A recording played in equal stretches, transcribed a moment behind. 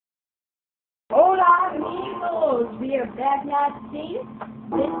We are BlackNite team.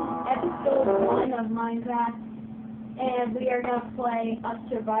 This is episode 1 of Minecraft, and we are gonna play a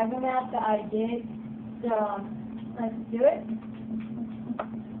survival map that I did. So let's do it.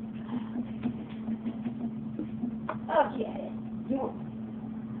 Okay.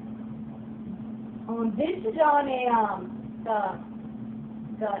 This is on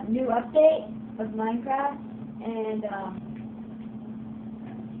the new update of Minecraft, and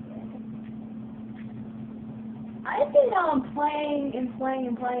I've been playing, and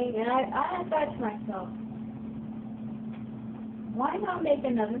I thought to myself, why not make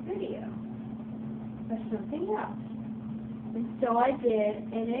another video or something else? And so I did,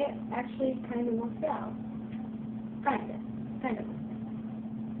 and it actually kind of worked out. Kind of.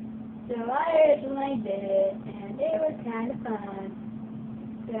 So I originally did it, and it was kind of fun.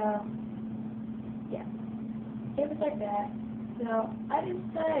 So, yeah, it was like that. So I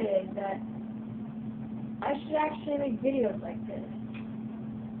decided that I should actually make videos like this.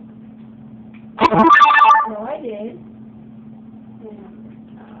 So I did.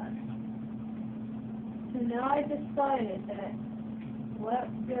 So now I decided that what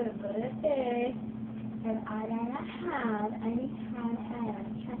good would it be if I didn't have any kind of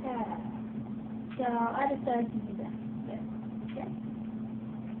check it out. So I decided to do that.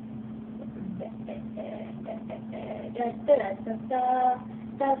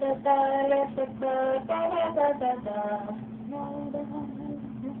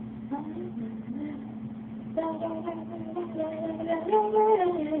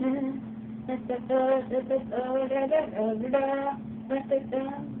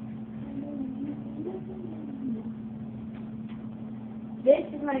 This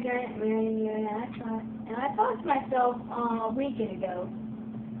is my giant menu, and I thought to myself a week ago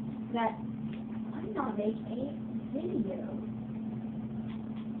that I'm not making a video.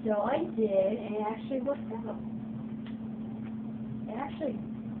 So I did, and it actually worked out. It actually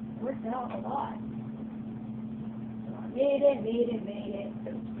worked out a lot. So I made it.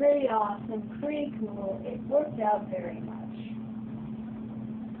 It was pretty awesome, pretty cool. It worked out very much.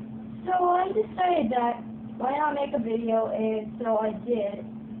 So I decided that why not make a video, and so I did.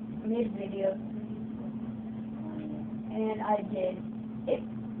 I made a video, and I did. It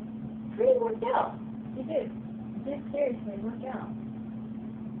pretty worked out. It did. It did seriously work out.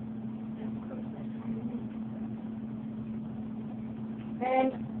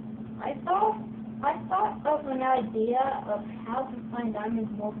 And I thought of an idea of how to find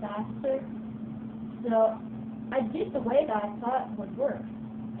diamonds more faster. So I did the way that I thought would work,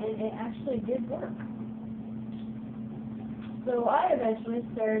 and it actually did work. So I eventually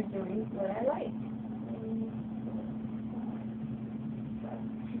started doing what I like.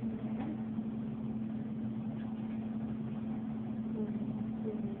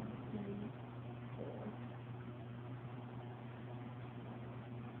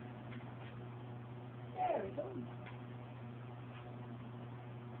 There we go.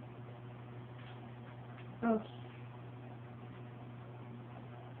 Okay.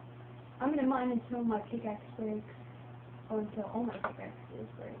 I'm gonna mine until my pickaxe breaks. Or until all my pickaxes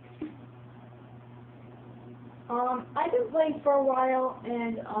break. I've been playing for a while,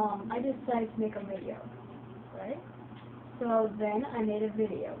 and I decided to make a video, right? So then I made a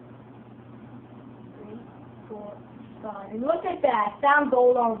video. 3, 4, 5, and look at that! Found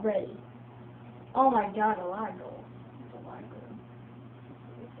gold already. Oh my God, a lot of gold. That's a lot of gold.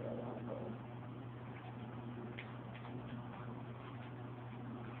 That's a lot of gold.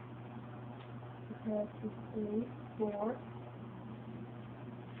 Okay, 3, 4,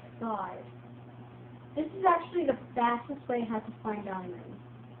 5. This is actually the fastest way how to find diamonds.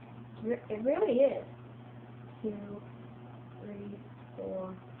 It really is. 2, 3,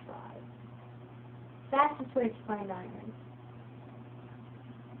 4, 5. Fastest way to find diamonds.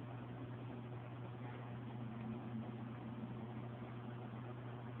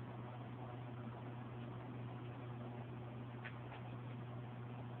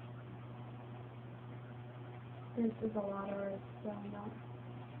 This is a lot of redstone though.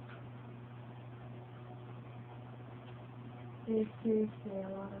 It is seriously a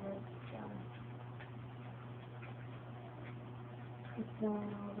lot of redstone. It's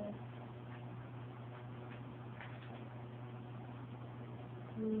doing all this.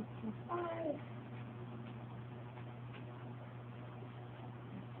 3, 4, 5.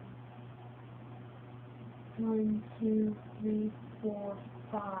 One, 2, 3, 4,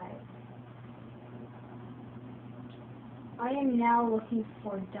 5. I am now looking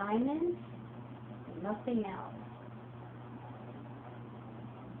for diamonds, nothing else.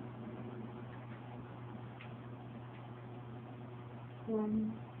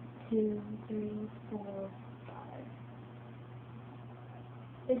 1, 2, 3, 4, 5.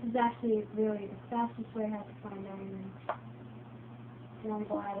 This is actually really the fastest way I have to find diamonds. And I'm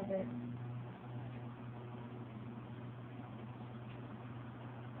glad of it.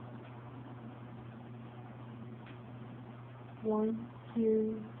 One,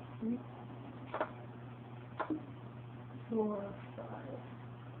 two, three, 4, 5.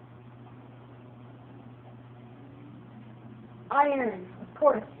 Iron, of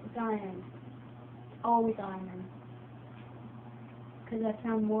course, it's iron. Always iron. Because I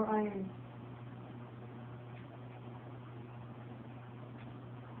found more iron.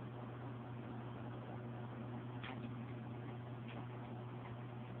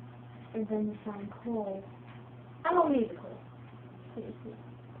 And then you find coal. I don't need the coal. Seriously.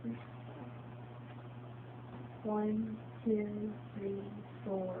 1, 2, 3,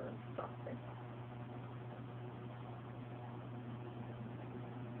 4, 5.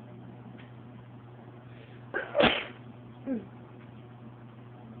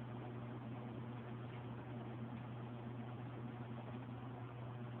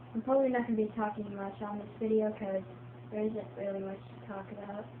 I'm probably not going to be talking much on this video because there isn't really much to talk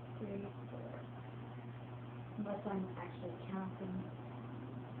about. 3, 4. Unless I'm actually counting.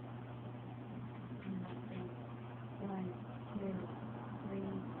 1, 2, 3,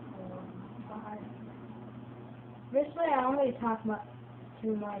 4, 5. Basically, I don't really talk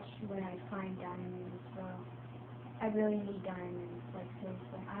too much when I find diamonds, so I really need diamonds. Like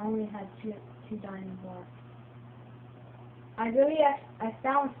seriously, I only had two diamonds left. I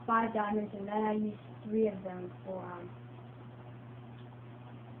found 5 diamonds and then I used 3 of them for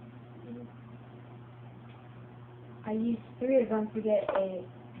I used 3 of them to get a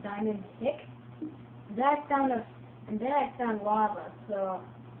diamond pick. Then I found lava, so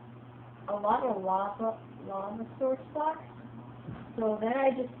a lot of lava source blocks. So then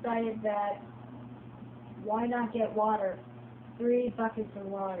I decided that why not get water? 3 buckets of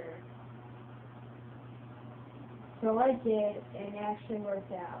water. So I did, and it actually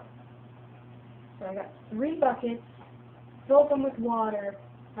worked out. So I got 3 buckets, filled them with water.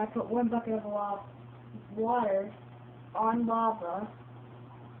 I put 1 bucket of water on lava.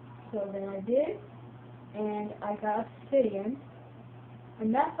 So then I did, and I got obsidian.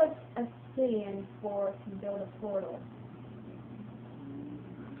 Enough of obsidian to build a portal.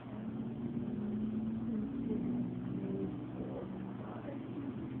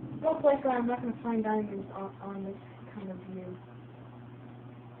 Most likely I'm not going to find diamonds on this kind of view.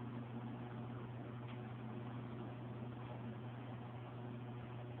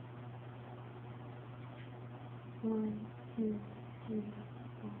 One, two, three,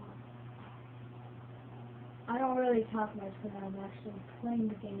 4. I don't really talk much when I'm actually playing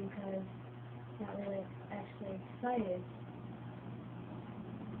the game because I'm not really actually excited.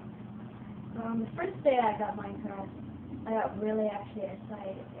 The first day I got Minecraft, I got really actually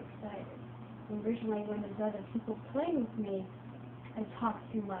excited. And originally when there's other people playing with me, I talk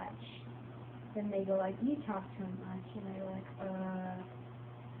too much. Then they go like, you talk too much, and I go like,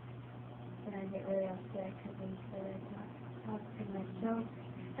 and I get really upset because they say I talk too much. So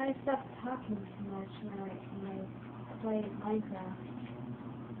I stopped talking too much when I play Minecraft.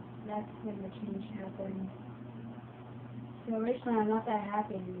 That's when the change happened. So originally I'm not that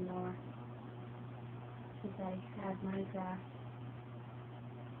happy anymore since I have Minecraft.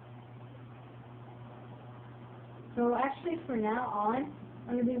 So actually from now on,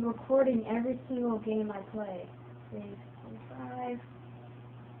 I'm going to be recording every single game I play. 3, 4, 5.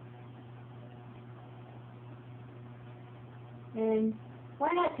 And why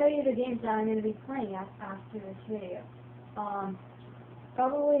not tell you the games that I'm going to be playing after this video?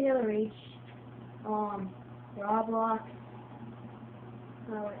 Probably Halo Reach, Roblox,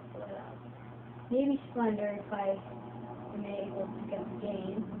 what else? Maybe Splendor if I am able to get the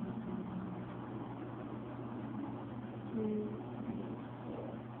game. 2, 3, 4.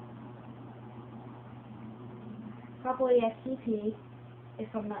 Probably FTP if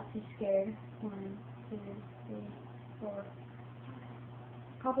I'm not too scared. 1, 2, 3, 4.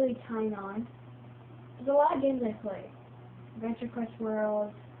 Probably Time On. There's a lot of games I play. Adventure Quest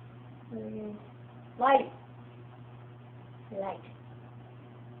World. Other games. Light.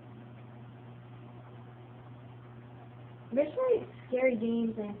 Basically, scary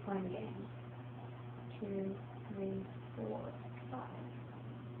games and fun games. 2, 3, 4, 5.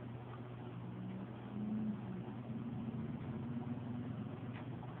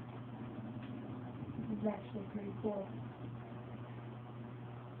 This is actually pretty cool.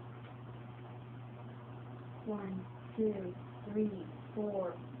 1, 2, 3,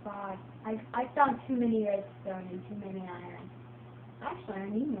 4, 5. I found too many redstone and too many iron. Actually, I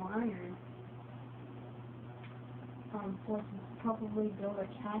need more iron. forced to probably build a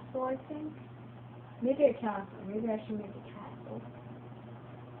castle, I think. Maybe a castle. Maybe I should make a castle.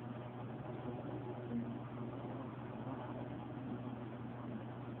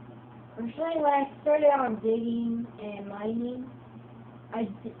 Originally, when I started out digging and mining, I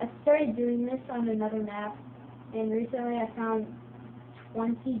started doing this on another map, and recently I found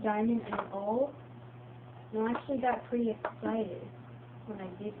 20 diamonds and gold, and I actually got pretty excited when I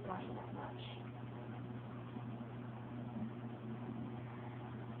did find that much.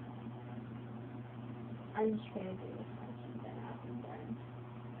 I'm just gonna do this one, then I'll be done.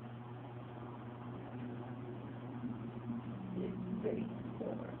 It's 3,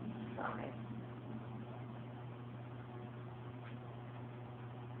 4, 5.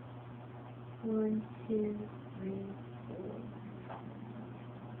 One, 2, 3, 4, 5.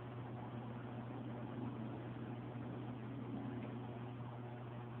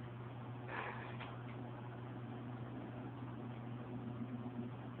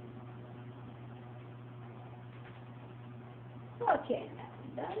 Okay, now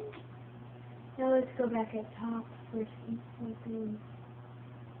I'm done. Now let's go back at top for something.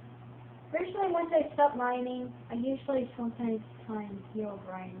 Originally, once I stop mining, I usually sometimes find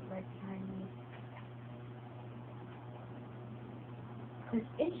Herobrine right behind me. Because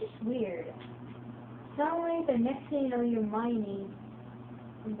it's just weird. Suddenly, the next thing you know, you're mining,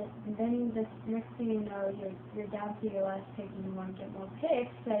 and then the next thing you know, you're down to your last pick, and you want to get more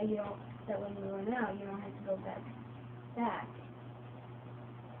picks, so you don't, that when you run out, you don't have to go back.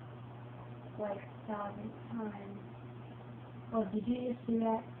 Like 1,000 times. Oh, did you just see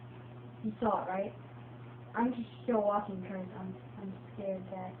that? You saw it, right? I'm just still walking because I'm scared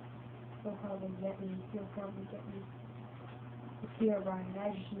that he'll probably get me. It's Herobrine. I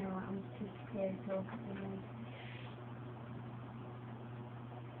just know I'm too scared to look at him.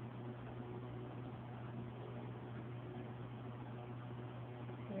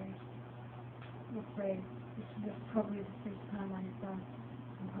 I'm afraid this is probably the first time I thought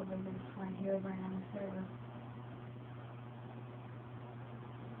I'm probably going to find Herobrine on the server.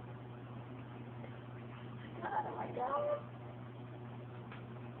 Oh my god.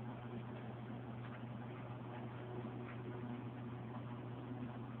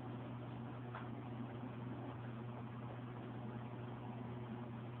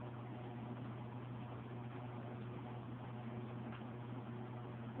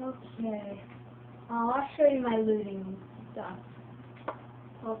 Okay. I'll show you my looting stuff.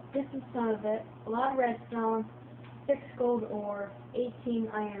 Well, this is some of it. A lot of redstone, 6 gold ore, 18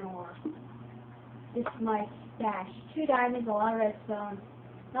 iron ore. This is my stash. 2 diamonds, a lot of redstone,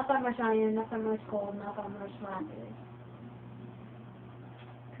 not that much iron, not that much gold, not that much lapis.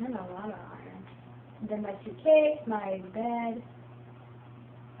 Kind of a lot of iron. And then my 2 cakes, my bed.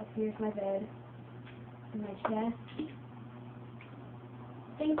 Up here's my bed. And my chest.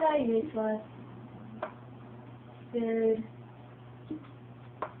 Things that are useless. Food.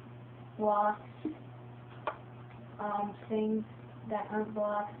 Blocks. Things that aren't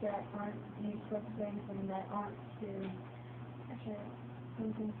blocks, that aren't useless things, and that aren't food. Actually,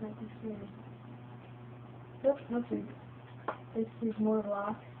 some things might be food. Nope, no food. This is more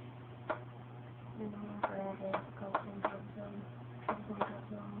blocks. And I'll grab a couple things of them.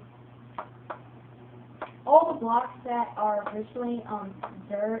 All the blocks that are originally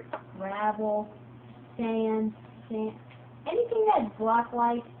dirt, gravel, sand, anything that's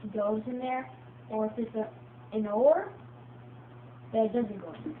block-like goes in there, or if it's an ore, that doesn't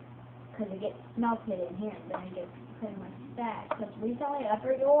go in there, because it gets smelted in here, and then it gets put in my stash. Because recently,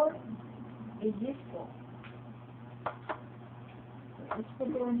 upgrade ore is useful. So this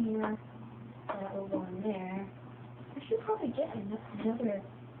will go in here, that will go in there. I should probably get another.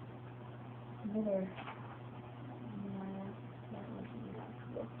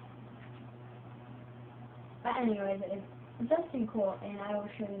 But anyways, it does seem cool, and I will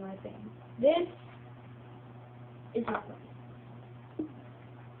show you my thing. This is my thing.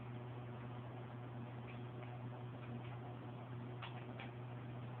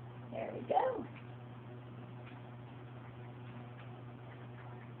 There we go.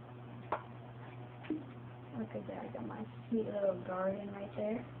 Look at that, I got my sweet little garden right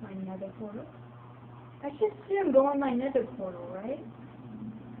there, my nether portal. I should soon go in my nether portal, right?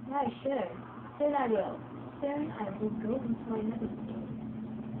 Yeah, I should. Soon I will. Soon I will go into my nether portal.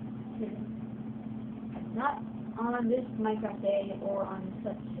 Soon. Not on this Minecraft day or on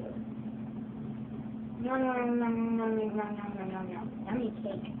this episode. No. Yummy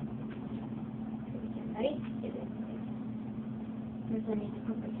cake. Ready? It is. Here's I need to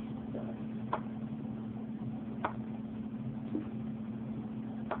put my stuff.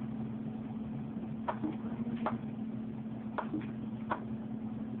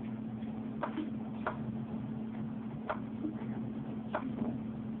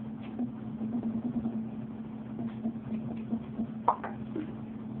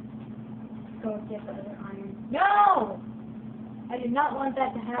 get the other iron. No! I did not want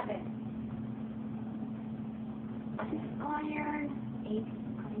that to happen. Iron. 8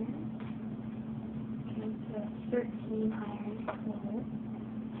 iron. Okay, so 13 iron.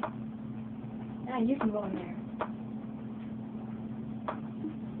 Now you can go in there.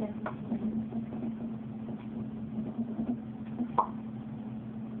 17.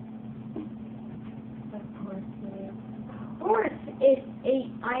 Of course it's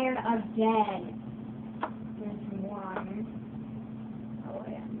 8 iron again. There's some more iron. Oh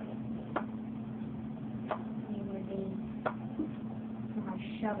yeah. Need one of these for my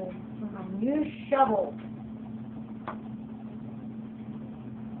shovel. For my new shovel.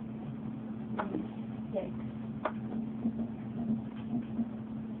 Six.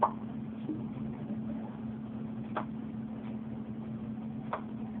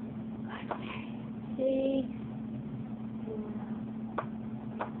 See.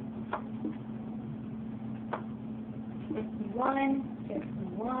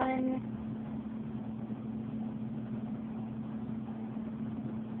 51.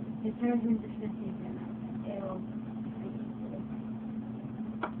 It turns into 50 minutes. It'll.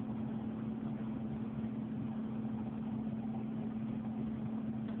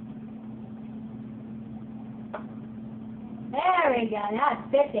 There we go. Now it's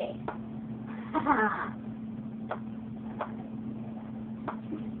 50.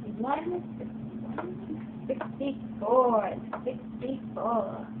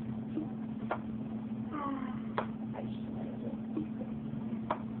 64. I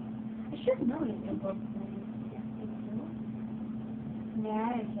should know it about yeah, I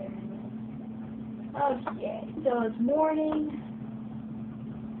can. Okay, so it's morning.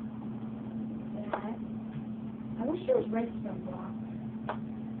 That. I wish there was redstone blocks.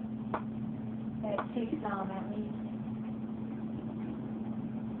 That takes at least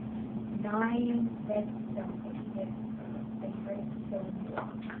 9 redstone blocks.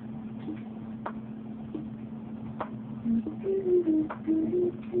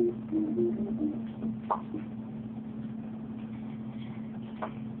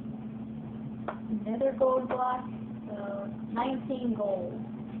 Another gold block, so 19 gold.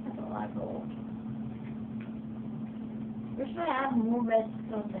 That's a lot of gold. We're trying to add more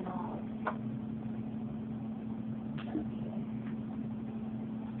redstone than all. Okay.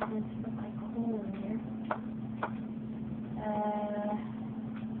 Let's put my coal in here.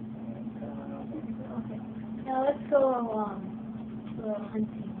 Okay. Now let's go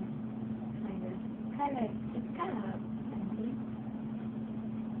hunting. It's kind of hunting.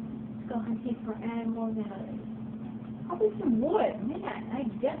 Let's go hunting for animals and others. Probably some wood. Man, I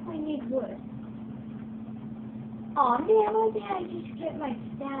definitely need wood. Oh man, why did I just get my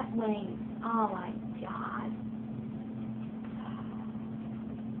staff length? Oh my god.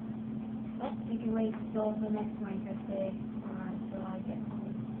 But we can wait till the next Minecraft day until I get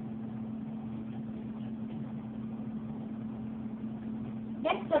home.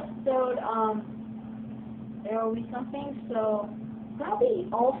 Next episode, there will be something, so that'll be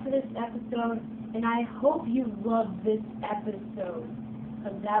all for this episode, and I hope you love this episode,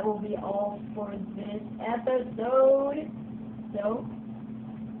 because that will be all for this episode. So,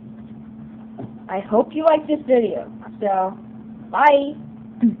 I hope you like this video. So, bye!